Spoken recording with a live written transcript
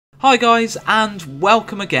Hi guys, and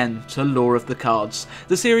welcome again to Lore of the Cards,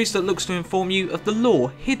 the series that looks to inform you of the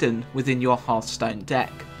lore hidden within your Hearthstone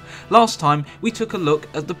deck. Last time we took a look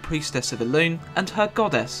at the Priestess of Elune and her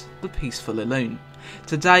goddess, the Peaceful Elune.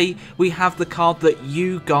 Today we have the card that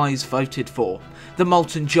you guys voted for. The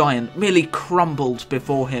Molten Giant merely crumbled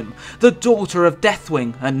before him. The daughter of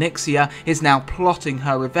Deathwing, Onyxia, is now plotting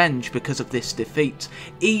her revenge because of this defeat.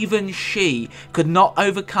 Even she could not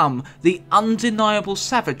overcome the undeniable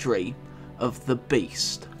savagery of the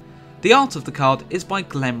Beast. The art of the card is by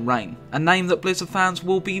Glenn Rain, a name that Blizzard fans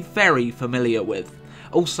will be very familiar with.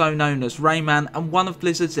 Also known as Rayman and one of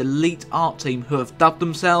Blizzard's elite art team who have dubbed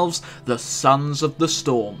themselves the Sons of the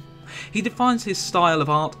Storm. He defines his style of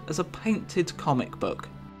art as a painted comic book.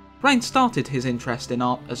 Rain started his interest in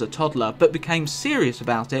art as a toddler but became serious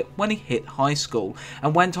about it when he hit high school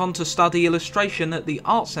and went on to study illustration at the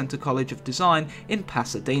Art Center College of Design in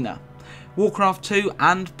Pasadena. Warcraft 2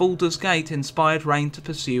 and Baldur's Gate inspired Rain to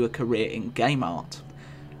pursue a career in game art.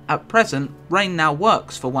 At present, Rain now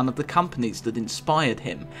works for one of the companies that inspired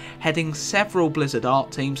him, heading several Blizzard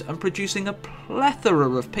art teams and producing a plethora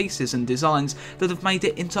of pieces and designs that have made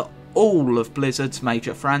it into all of Blizzard's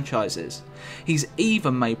major franchises. He's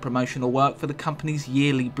even made promotional work for the company's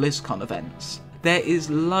yearly BlizzCon events. There is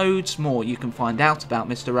loads more you can find out about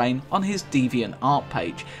Mr. Rain on his DeviantArt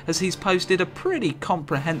page, as he's posted a pretty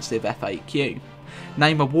comprehensive FAQ.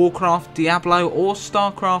 Name a Warcraft, Diablo or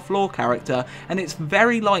Starcraft lore character and it's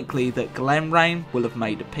very likely that Glenn Rain will have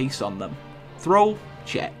made a piece on them. Thrall?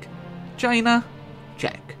 Check. Jaina?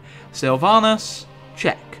 Check. Sylvanas?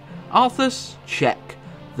 Check. Arthas? Check.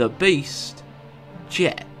 The Beast?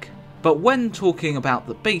 Check. But when talking about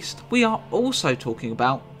the Beast, we are also talking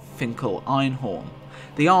about Finkel Einhorn.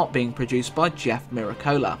 The art being produced by Jeff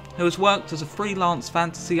Miracola, who has worked as a freelance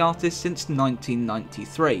fantasy artist since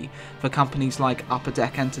 1993 for companies like Upper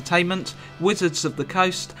Deck Entertainment, Wizards of the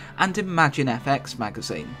Coast and Imagine FX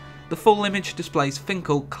magazine. The full image displays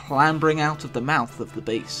Finkel clambering out of the mouth of the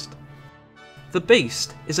Beast. The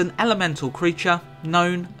Beast is an elemental creature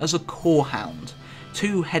known as a Corehound,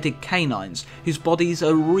 two-headed canines whose bodies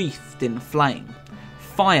are wreathed in flame.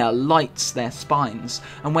 Fire lights their spines,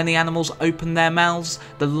 and when the animals open their mouths,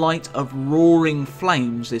 the light of roaring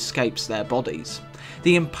flames escapes their bodies.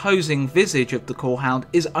 The imposing visage of the Corehound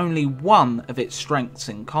is only one of its strengths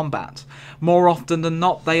in combat. More often than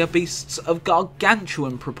not, they are beasts of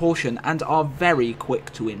gargantuan proportion and are very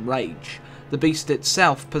quick to enrage. The beast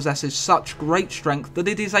itself possesses such great strength that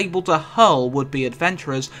it is able to hurl would-be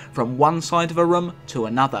adventurers from one side of a room to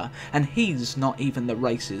another, and he's not even the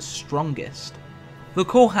race's strongest. The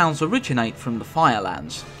Corehounds originate from the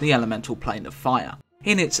Firelands, the elemental plane of fire.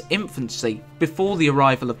 In its infancy, before the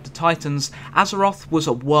arrival of the Titans, Azeroth was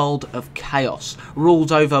a world of chaos,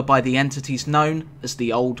 ruled over by the entities known as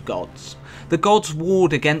the Old Gods. The gods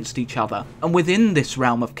warred against each other, and within this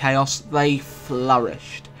realm of chaos they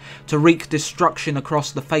flourished. To wreak destruction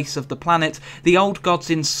across the face of the planet, the Old Gods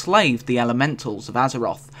enslaved the elementals of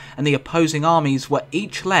Azeroth, and the opposing armies were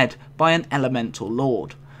each led by an elemental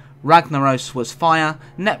lord. Ragnaros was fire,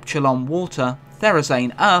 Neptulon water,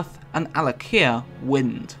 Therazane earth, and Alakia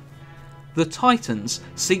wind. The Titans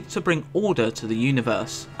seek to bring order to the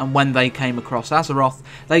universe, and when they came across Azeroth,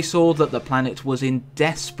 they saw that the planet was in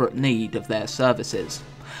desperate need of their services.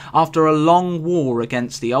 After a long war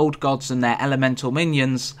against the Old Gods and their elemental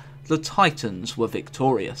minions, the Titans were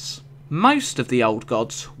victorious. Most of the Old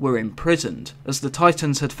Gods were imprisoned, as the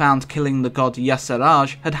Titans had found killing the god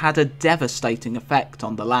Y'Shaarj had had a devastating effect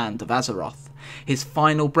on the land of Azeroth, his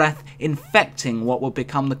final breath infecting what would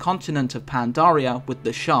become the continent of Pandaria with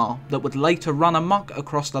the Shah that would later run amok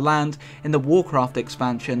across the land in the Warcraft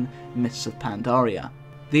expansion Mists of Pandaria.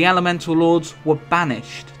 The Elemental Lords were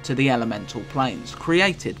banished to the Elemental Planes,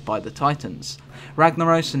 created by the Titans.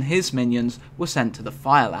 Ragnaros and his minions were sent to the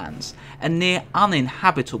Firelands, a near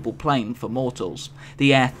uninhabitable plane for mortals,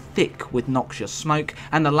 the air thick with noxious smoke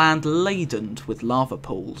and the land laden with lava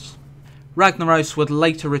pools. Ragnaros would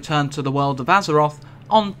later return to the world of Azeroth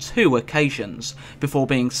on 2 occasions, before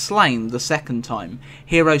being slain the second time,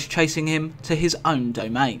 heroes chasing him to his own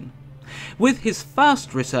domain. With his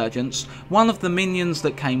first resurgence, one of the minions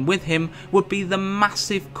that came with him would be the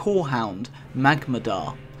massive Corehound,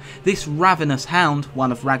 Magmadar. This ravenous hound,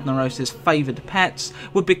 one of Ragnaros' favoured pets,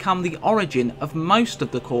 would become the origin of most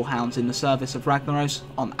of the Corehounds in the service of Ragnaros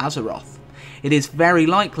on Azeroth. It is very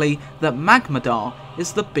likely that Magmadar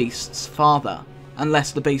is the beast's father,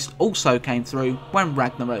 unless the beast also came through when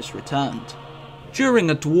Ragnaros returned. During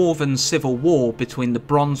a dwarven civil war between the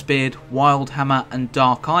Bronzebeard, Wildhammer and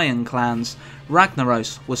Dark Iron clans,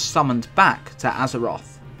 Ragnaros was summoned back to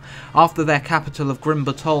Azeroth. After their capital of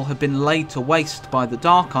Grimbatol had been laid to waste by the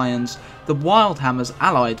Dark Irons, the Wildhammers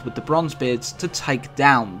allied with the Bronzebeards to take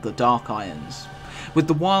down the Dark Irons. With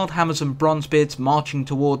the Wildhammers and Bronzebeards marching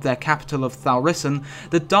toward their capital of Thalrissen,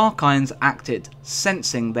 the Dark Irons acted,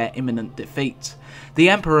 sensing their imminent defeat. The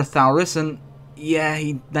Emperor Thalrissen, yeah,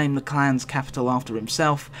 he named the clan's capital after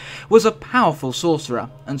himself, was a powerful sorcerer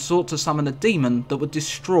and sought to summon a demon that would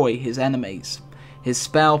destroy his enemies. His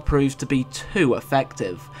spell proved to be too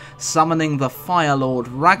effective, summoning the Fire Lord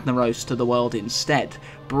Ragnaros to the world instead,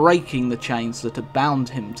 breaking the chains that had bound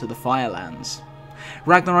him to the Firelands.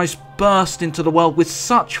 Ragnaros burst into the world with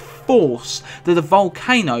such force that a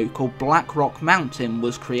volcano called Black Rock Mountain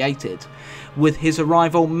was created. With his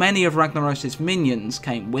arrival, many of Ragnaros' minions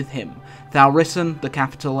came with him. Thalrissen, the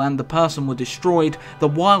capital, and the person were destroyed, the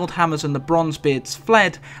Wildhammers and the Bronzebeards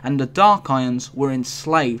fled, and the Dark Irons were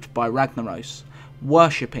enslaved by Ragnaros,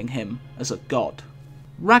 worshipping him as a god.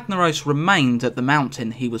 Ragnaros remained at the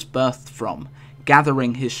mountain he was birthed from,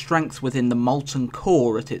 gathering his strength within the molten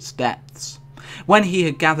core at its depths. When he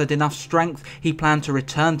had gathered enough strength, he planned to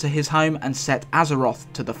return to his home and set Azeroth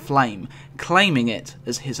to the flame, claiming it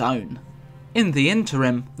as his own. In the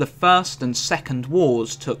interim, the First and Second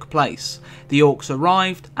Wars took place. The Orcs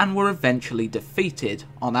arrived and were eventually defeated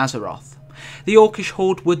on Azeroth. The Orcish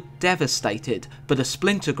horde were devastated, but a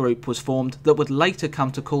splinter group was formed that would later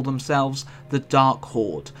come to call themselves the Dark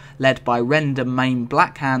Horde, led by Rend and Main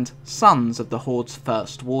Blackhand, sons of the horde's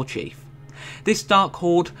first warchief. This Dark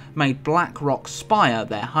Horde made Black Rock Spire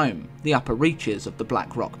their home, the upper reaches of the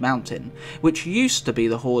Black Rock Mountain, which used to be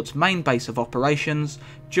the Horde's main base of operations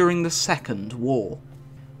during the Second War.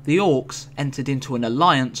 The Orcs entered into an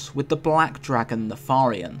alliance with the Black Dragon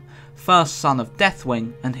Nefarian, first son of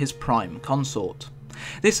Deathwing and his prime consort.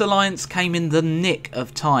 This alliance came in the nick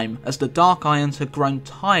of time, as the Dark Irons had grown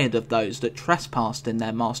tired of those that trespassed in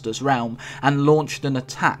their master's realm and launched an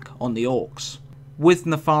attack on the Orcs. With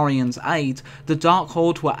Nefarian's aid, the Dark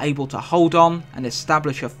Horde were able to hold on and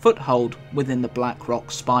establish a foothold within the Black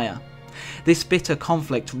Rock Spire. This bitter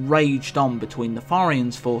conflict raged on between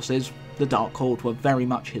Nefarian's forces, the Dark Horde were very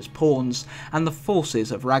much his pawns, and the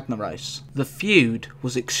forces of Ragnaros. The feud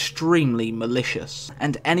was extremely malicious,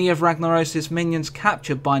 and any of Ragnaros' minions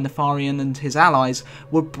captured by Nefarian and his allies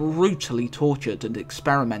were brutally tortured and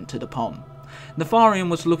experimented upon. Nefarian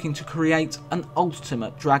was looking to create an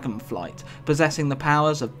ultimate dragonflight, possessing the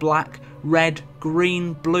powers of black, red,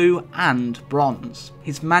 green, blue and bronze.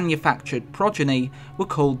 His manufactured progeny were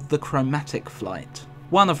called the Chromatic Flight.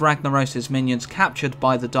 One of Ragnaros' minions captured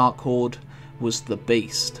by the Dark Horde was the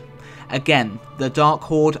Beast. Again, the Dark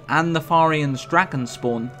Horde and Nefarian's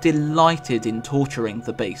Dragonspawn delighted in torturing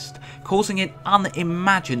the Beast, causing it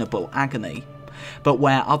unimaginable agony. But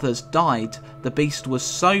where others died, the Beast was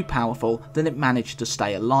so powerful that it managed to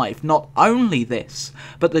stay alive. Not only this,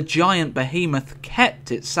 but the giant behemoth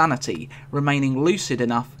kept its sanity, remaining lucid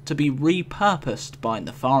enough to be repurposed by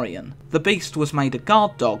Nefarian. The Beast was made a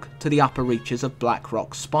guard dog to the upper reaches of Black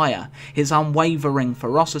Rock Spire, his unwavering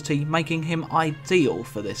ferocity making him ideal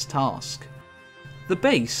for this task. The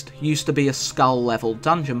Beast used to be a skull-level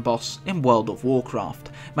dungeon boss in World of Warcraft,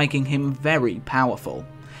 making him very powerful.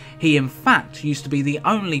 He in fact used to be the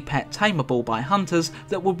only pet tameable by hunters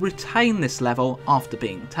that would retain this level after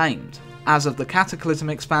being tamed. As of the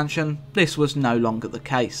Cataclysm expansion, this was no longer the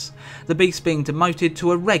case, the Beast being demoted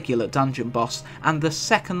to a regular dungeon boss and the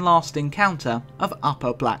second last encounter of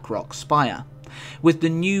Upper Black Rock Spire. With the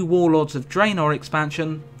new Warlords of Draenor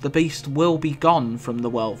expansion, the Beast will be gone from the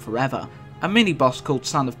world forever. A mini-boss called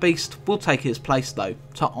Son of Beast will take his place though,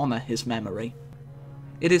 to honour his memory.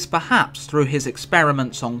 It is perhaps through his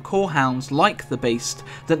experiments on corehounds like the Beast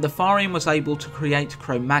that Nefarian was able to create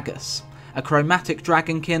Chromagus, a chromatic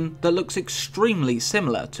dragonkin that looks extremely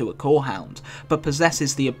similar to a corehound, but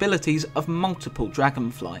possesses the abilities of multiple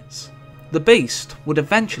dragonflights. The Beast would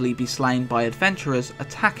eventually be slain by adventurers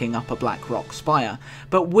attacking Upper Black Rock Spire,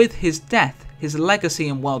 but with his death, his legacy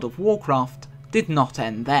in World of Warcraft did not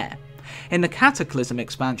end there. In the Cataclysm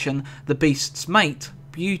expansion, the Beast's mate,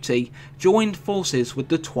 Beauty, joined forces with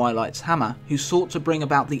the Twilight's Hammer, who sought to bring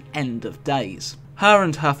about the end of days. Her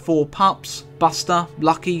and her 4 pups, Buster,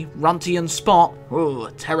 Lucky, Runty and Spot,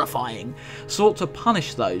 terrifying, sought to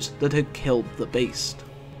punish those that had killed the Beast.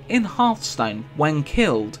 In Hearthstone, when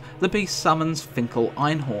killed, the Beast summons Finkel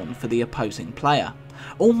Einhorn for the opposing player,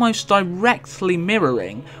 almost directly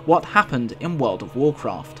mirroring what happened in World of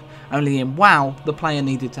Warcraft. Only in WoW, the player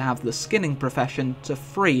needed to have the skinning profession to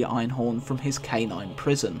free Einhorn from his canine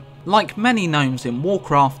prison. Like many gnomes in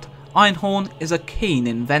Warcraft, Einhorn is a keen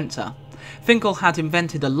inventor. Finkel had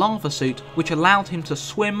invented a lava suit which allowed him to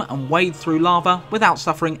swim and wade through lava without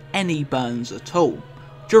suffering any burns at all.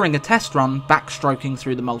 During a test run backstroking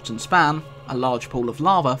through the Molten Span, a large pool of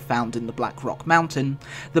lava found in the Black Rock Mountain,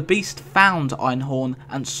 the beast found Einhorn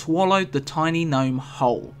and swallowed the tiny gnome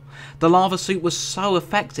whole. The lava suit was so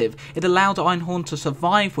effective it allowed Einhorn to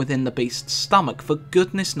survive within the beast's stomach for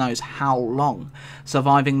goodness knows how long,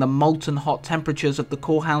 surviving the molten hot temperatures of the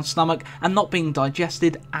corehound's stomach and not being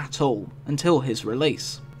digested at all until his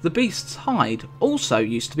release. The beast's hide also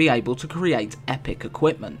used to be able to create epic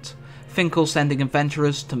equipment, Finkel sending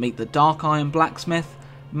adventurers to meet the Dark Iron blacksmith,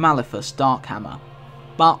 Malefus Darkhammer,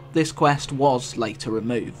 but this quest was later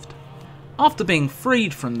removed. After being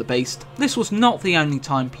freed from the beast, this was not the only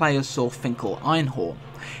time players saw Finkel Einhorn.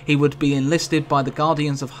 He would be enlisted by the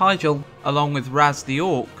Guardians of Hyjal, along with Raz the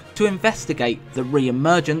Orc, to investigate the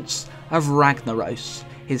re-emergence of Ragnaros,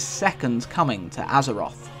 his second coming to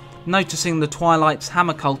Azeroth. Noticing the Twilight's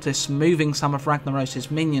hammer cultists moving some of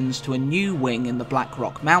Ragnaros' minions to a new wing in the Black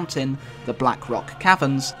Rock Mountain, the Black Rock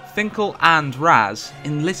Caverns, Finkel and Raz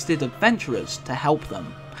enlisted adventurers to help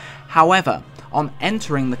them. However, on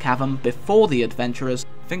entering the cavern before the adventurers,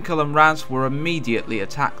 Finkel and Raz were immediately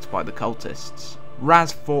attacked by the cultists.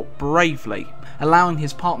 Raz fought bravely, allowing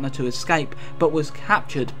his partner to escape, but was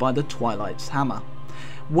captured by the Twilight's hammer.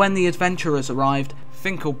 When the adventurers arrived,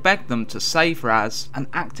 Finkel begged them to save Raz and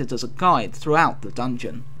acted as a guide throughout the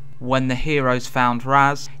dungeon. When the heroes found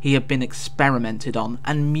Raz, he had been experimented on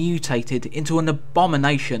and mutated into an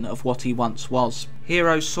abomination of what he once was.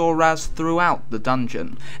 Heroes saw Raz throughout the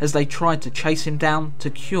dungeon as they tried to chase him down to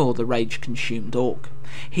cure the rage-consumed orc.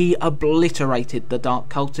 He obliterated the dark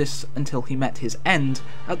cultists until he met his end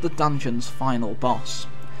at the dungeon's final boss.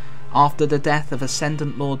 After the death of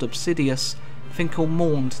Ascendant Lord Obsidius, Finkel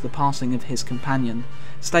mourned the passing of his companion,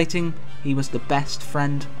 stating he was the best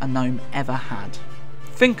friend a gnome ever had.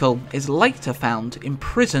 Finkel is later found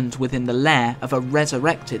imprisoned within the lair of a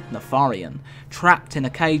resurrected Nefarian, trapped in a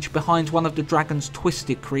cage behind one of the dragon's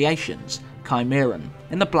twisted creations, Chimeran,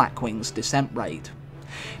 in the Blackwing's descent raid.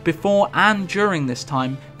 Before and during this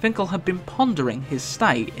time, Finkel had been pondering his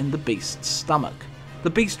stay in the beast's stomach.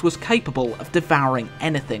 The beast was capable of devouring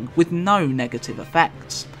anything with no negative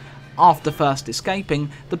effects. After first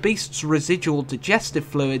escaping, the beast's residual digestive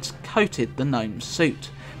fluids coated the gnome's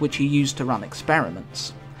suit, which he used to run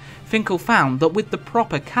experiments. Finkel found that with the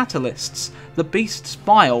proper catalysts, the beast's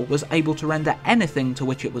bile was able to render anything to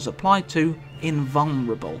which it was applied to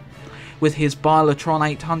invulnerable. With his Biletron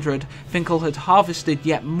 800, Finkel had harvested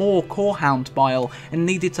yet more corehound bile and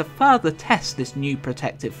needed to further test this new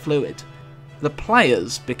protective fluid. The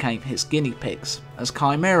players became his guinea pigs, as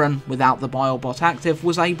Chimeran, without the Bilebot active,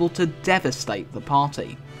 was able to devastate the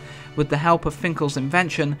party. With the help of Finkel's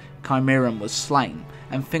invention, Chimeran was slain,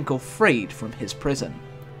 and Finkel freed from his prison.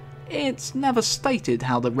 It's never stated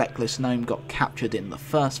how the reckless gnome got captured in the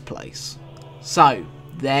first place. So,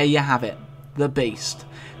 there you have it, the Beast.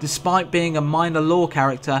 Despite being a minor lore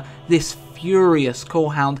character, this furious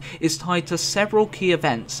corehound is tied to several key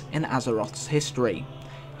events in Azeroth's history.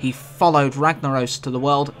 He followed Ragnaros to the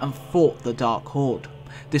world and fought the Dark Horde.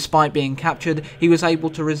 Despite being captured, he was able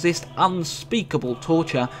to resist unspeakable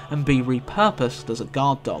torture and be repurposed as a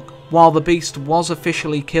guard dog. While the beast was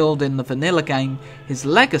officially killed in the vanilla game, his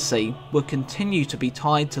legacy would continue to be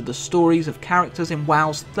tied to the stories of characters in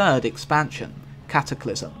WoW's third expansion,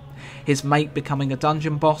 Cataclysm. His mate becoming a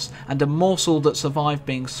dungeon boss and a morsel that survived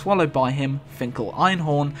being swallowed by him, Finkel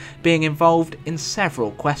Einhorn, being involved in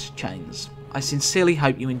several quest chains. I sincerely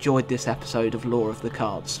hope you enjoyed this episode of Lore of the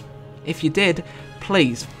Cards. If you did,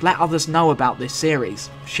 please let others know about this series.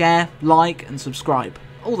 Share, like and subscribe.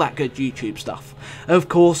 All that good YouTube stuff. Of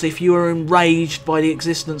course, if you are enraged by the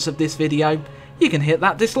existence of this video, you can hit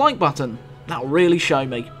that dislike button. That'll really show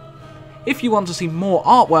me. If you want to see more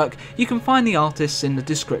artwork, you can find the artists in the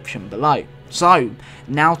description below. So,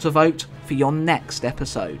 now to vote for your next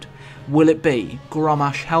episode. Will it be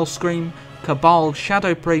Grommash Hellscream, Cabal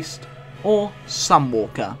Shadow Priest, or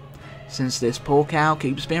Sunwalker? Since this poor cow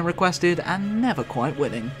keeps being requested and never quite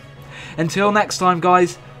winning. Until next time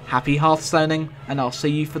guys, happy Hearthstoning, and I'll see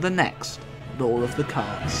you for the next Lore of the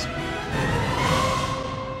Cards.